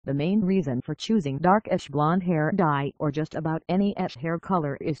The main reason for choosing darkish blonde hair dye or just about any ish hair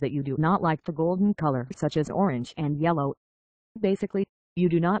color is that you do not like the golden color such as orange and yellow. Basically, you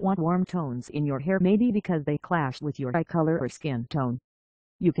do not want warm tones in your hair, maybe because they clash with your eye color or skin tone.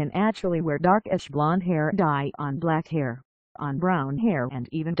 You can actually wear darkish blonde hair dye on black hair, on brown hair and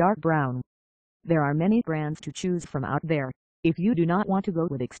even dark brown. There are many brands to choose from out there, if you do not want to go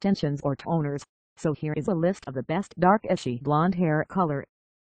with extensions or toners, so here is a list of the best darkish blonde hair color.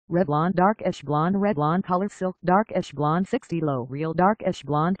 Revlon Darkish Blonde, Revlon Color Silk Darkish Blonde 60 Low Real Darkish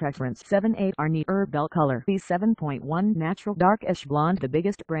Blonde Preference 78 Arnie Herbel Color B7.1 Natural Darkish Blonde. The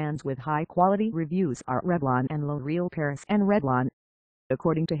biggest brands with high quality reviews are Revlon and L'Oreal Paris and Revlon.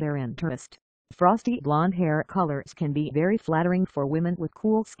 According to Hair Interest, frosty blonde hair colors can be very flattering for women with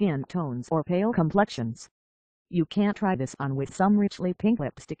cool skin tones or pale complexions. You can try this on with some richly pink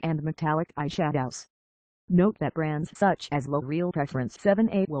lipstick and metallic eyeshadows. Note that brands such as L'Oreal Preference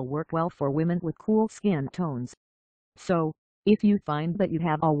 7A will work well for women with cool skin tones. So, if you find that you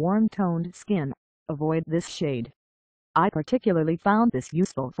have a warm-toned skin, avoid this shade. I particularly found this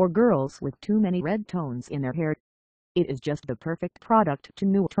useful for girls with too many red tones in their hair. It is just the perfect product to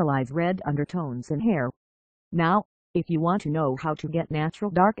neutralize red undertones in hair. Now, if you want to know how to get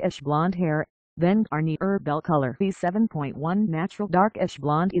natural darkish blonde hair, then Arnie Herbel Color B7.1 Natural Darkish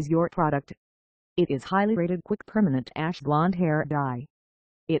Blonde is your product. It is highly rated quick permanent ash blonde hair dye.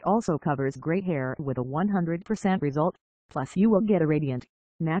 It also covers gray hair with a 100% result, plus you will get a radiant,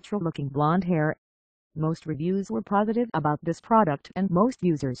 natural looking blonde hair. Most reviews were positive about this product and most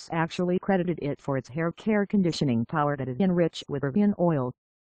users actually credited it for its hair care conditioning power that is enriched with argan oil.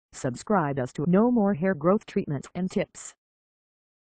 Subscribe us to know more hair growth treatments and tips.